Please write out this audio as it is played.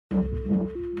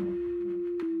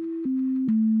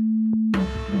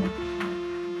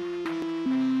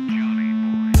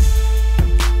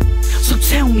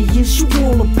is you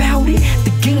all about it?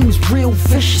 The game is real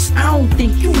vicious, I don't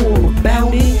think you all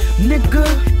about it, nigga.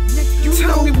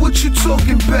 Tell me what you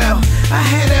talking about. I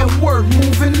had that work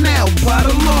moving out by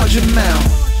the large amount.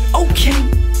 Okay,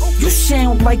 you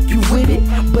sound like you with it,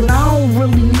 but I don't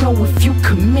really know if you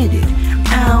committed.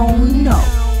 I don't know.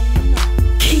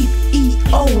 Keep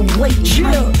E.O. late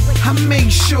night. I make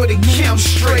sure they count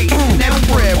straight and that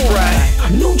bread right.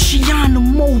 Nuchi on the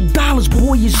more dollars,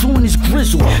 boy is on his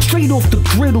grizzle. Straight off the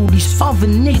griddle, these other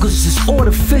niggas is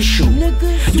artificial.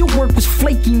 Your work was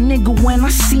flaky, nigga, when I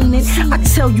seen it. I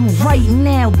tell you right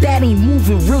now, that ain't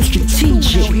moving real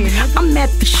strategic. I'm at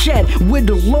the shed with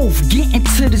a loaf, getting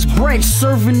to this bread,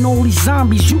 serving all these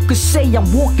zombies. You could say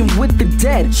I'm walking with the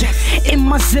dead. In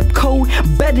my zip code,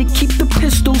 better keep the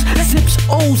pistols. Zips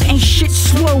O's ain't shit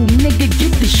slow, nigga,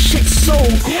 get the shit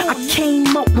sold. I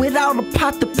came up without a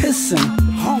pot to piss in.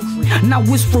 Now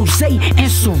it's rosé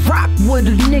and Ciroc with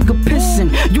a nigga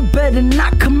pissin'. You better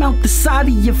not come out the side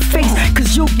of your face,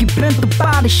 cause you'll get bent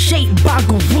about the shape by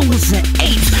gorillas and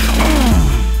apes.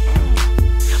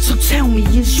 So tell me,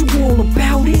 is you all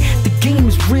about it? The game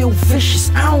is real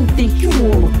vicious, I don't think you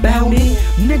all about it,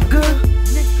 nigga.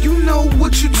 You know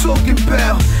what you talking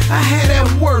about. I had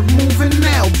that work moving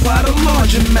out by the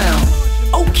large amount.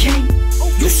 Okay,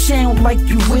 you sound like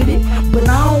you with it, but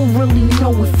I don't really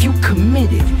know if you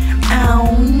committed. I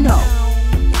don't know.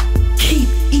 Keep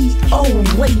E.O.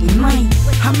 late night.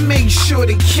 I make sure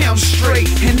they count straight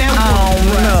and that I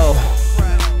don't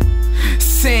know.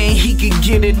 Saying he could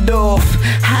get it off.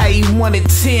 How he wanted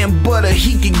 10 butter,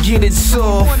 he could get it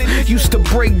soft. Used to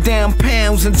break down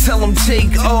pounds and tell him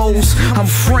take O's. I'm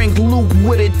Frank Luke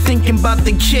with it, thinking about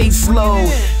the caseload.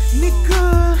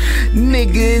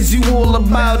 Nigga, is you all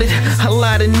about it? A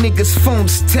lot of niggas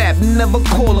phones tap, never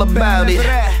call about it.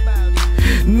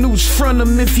 Nuchi front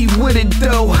him if he with it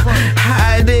though.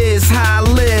 How it is, how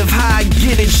I live, how I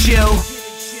get it, yo.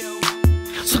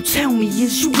 So tell me,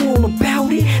 is you all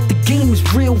about it? The game is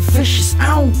real vicious,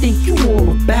 I don't think you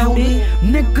all about it,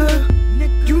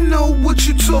 nigga. You know what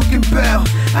you talking about.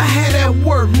 I had that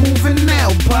work moving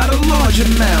out by the large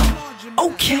amount.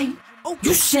 Okay,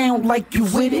 you sound like you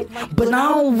with it, but I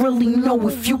don't really know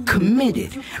if you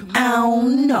committed. I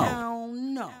don't know.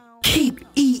 Keep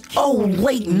E.O.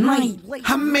 late night.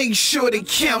 I make sure they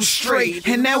count straight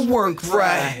and that work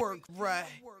right.